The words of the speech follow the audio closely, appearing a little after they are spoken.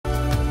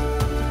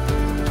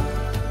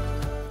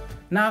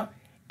Now,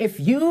 if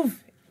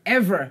you've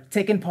ever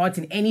taken part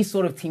in any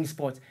sort of team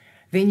sport,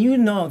 then you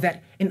know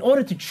that in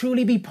order to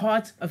truly be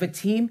part of a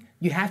team,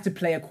 you have to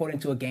play according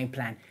to a game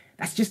plan.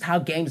 That's just how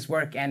games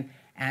work. And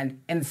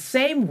in the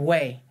same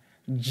way,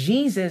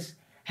 Jesus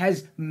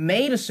has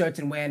made a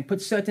certain way and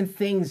put certain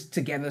things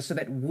together so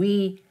that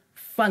we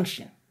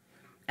function.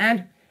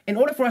 And in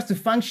order for us to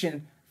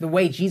function the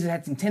way Jesus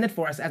has intended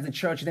for us as the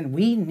church, then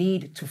we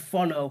need to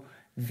follow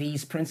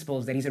these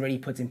principles that he's already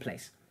put in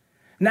place.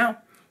 Now,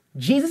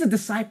 Jesus'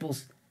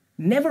 disciples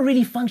never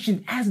really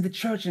functioned as the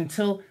church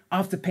until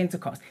after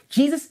Pentecost.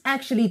 Jesus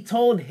actually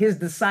told his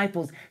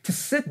disciples to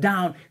sit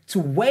down, to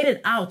wait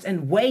it out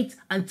and wait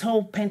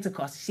until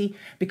Pentecost. See,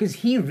 because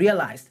he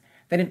realized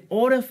that in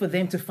order for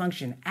them to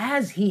function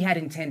as he had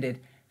intended,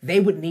 they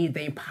would need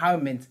the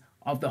empowerment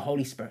of the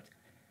Holy Spirit.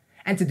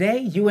 And today,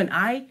 you and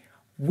I,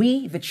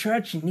 we, the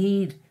church,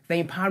 need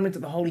the empowerment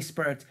of the Holy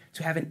Spirit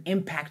to have an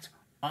impact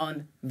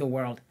on the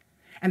world.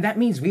 And that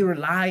means we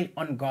rely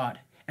on God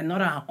and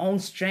not our own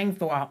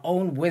strength or our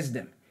own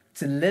wisdom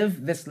to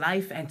live this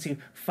life and to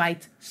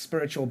fight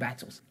spiritual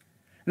battles.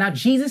 Now,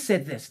 Jesus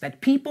said this,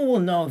 that people will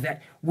know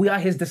that we are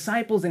his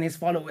disciples and his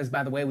followers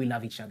by the way we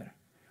love each other.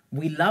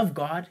 We love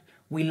God,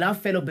 we love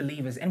fellow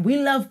believers, and we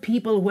love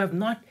people who have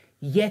not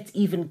yet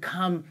even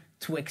come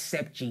to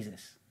accept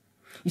Jesus.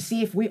 You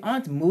see, if we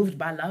aren't moved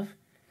by love,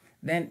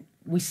 then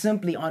we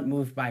simply aren't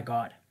moved by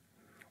God.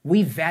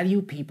 We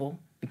value people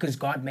because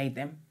God made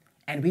them,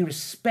 and we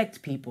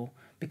respect people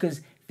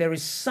because there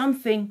is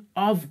something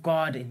of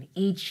God in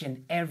each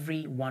and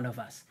every one of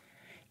us.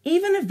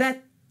 Even if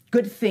that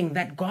good thing,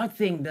 that God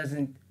thing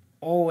doesn't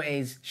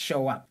always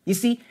show up. You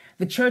see,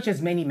 the church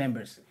has many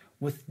members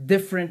with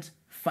different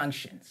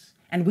functions,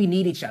 and we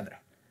need each other.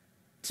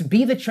 To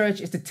be the church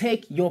is to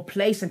take your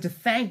place and to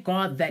thank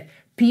God that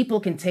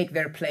people can take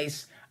their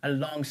place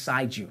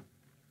alongside you.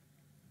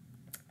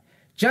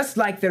 Just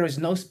like there is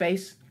no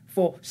space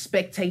for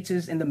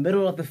spectators in the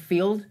middle of the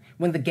field,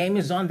 when the game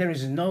is on, there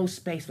is no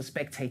space for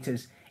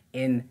spectators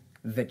in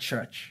the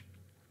church.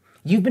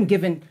 You've been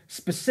given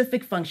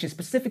specific functions,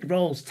 specific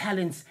roles,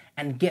 talents,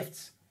 and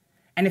gifts.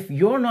 And if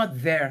you're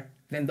not there,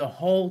 then the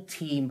whole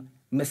team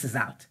misses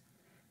out.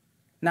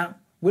 Now,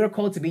 we're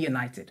called to be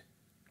united.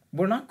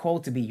 We're not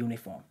called to be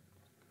uniform.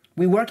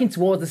 We're working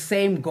towards the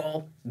same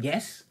goal,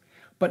 yes,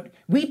 but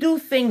we do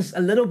things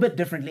a little bit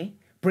differently,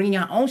 bringing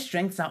our own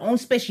strengths, our own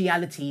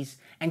specialities,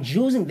 and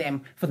using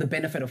them for the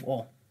benefit of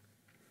all.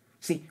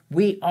 See,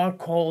 we are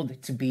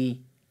called to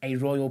be a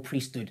royal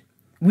priesthood.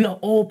 We are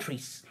all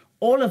priests.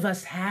 All of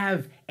us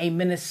have a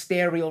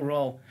ministerial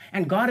role,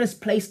 and God has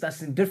placed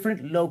us in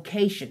different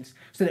locations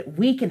so that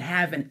we can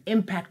have an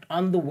impact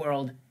on the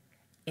world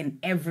in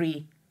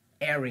every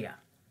area.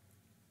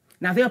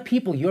 Now, there are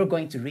people you're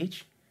going to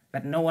reach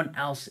that no one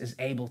else is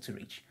able to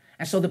reach.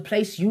 And so the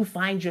place you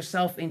find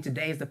yourself in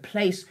today is the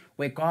place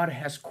where God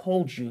has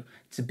called you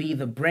to be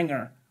the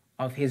bringer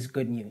of his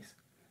good news.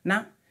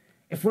 Now,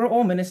 if we're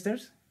all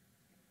ministers,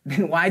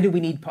 then why do we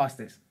need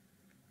pastors?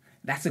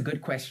 That's a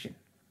good question.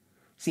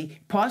 See,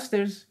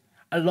 pastors,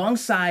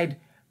 alongside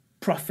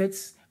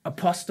prophets,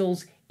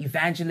 apostles,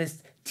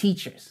 evangelists,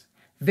 teachers,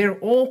 they're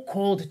all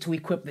called to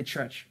equip the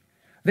church.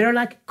 They're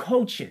like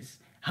coaches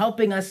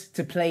helping us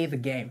to play the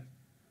game.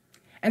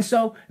 And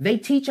so they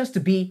teach us to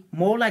be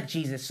more like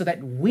Jesus so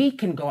that we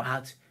can go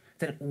out,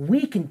 that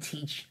we can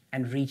teach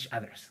and reach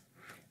others.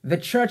 The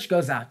church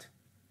goes out.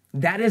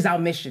 That is our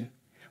mission.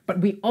 But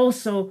we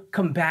also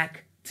come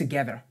back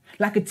together.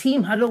 Like a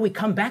team huddle, we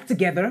come back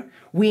together,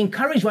 we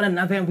encourage one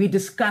another, and we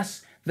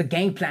discuss the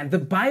game plan. The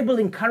Bible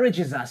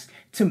encourages us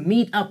to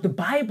meet up. The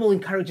Bible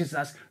encourages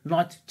us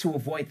not to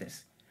avoid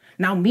this.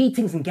 Now,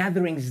 meetings and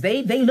gatherings,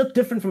 they look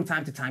different from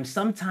time to time.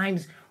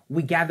 Sometimes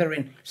we gather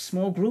in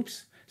small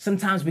groups.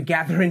 Sometimes we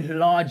gather in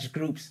large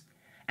groups.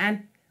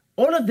 And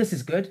all of this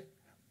is good.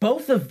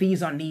 Both of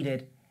these are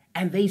needed,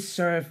 and they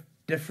serve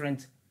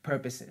different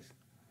purposes.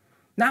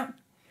 Now,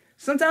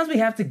 sometimes we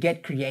have to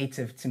get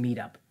creative to meet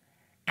up,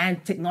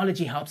 and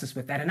technology helps us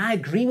with that. And I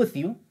agree with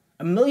you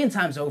 1,000,000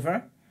 times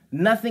over,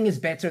 nothing is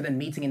better than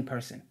meeting in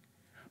person.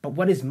 But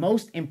what is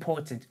most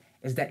important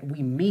is that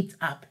we meet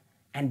up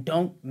and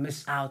don't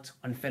miss out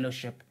on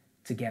fellowship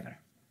together.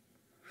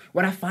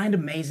 What I find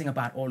amazing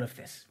about all of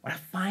this, what I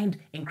find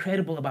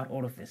incredible about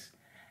all of this,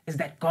 is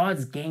that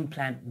God's game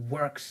plan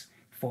works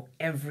for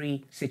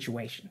every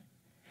situation.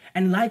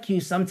 And like you,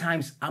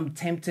 sometimes I'm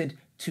tempted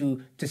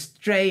to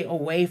stray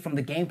away from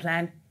the game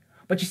plan.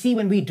 But you see,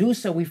 when we do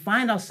so, we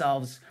find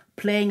ourselves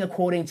playing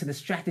according to the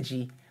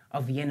strategy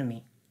of the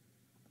enemy.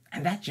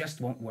 And that just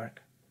won't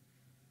work.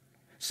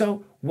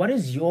 So what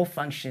is your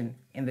function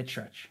in the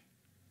church?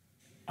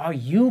 Are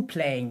you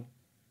playing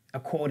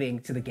according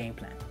to the game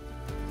plan?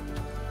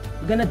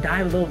 We're going to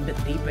dive a little bit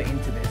deeper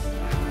into this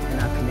in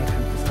our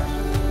Connect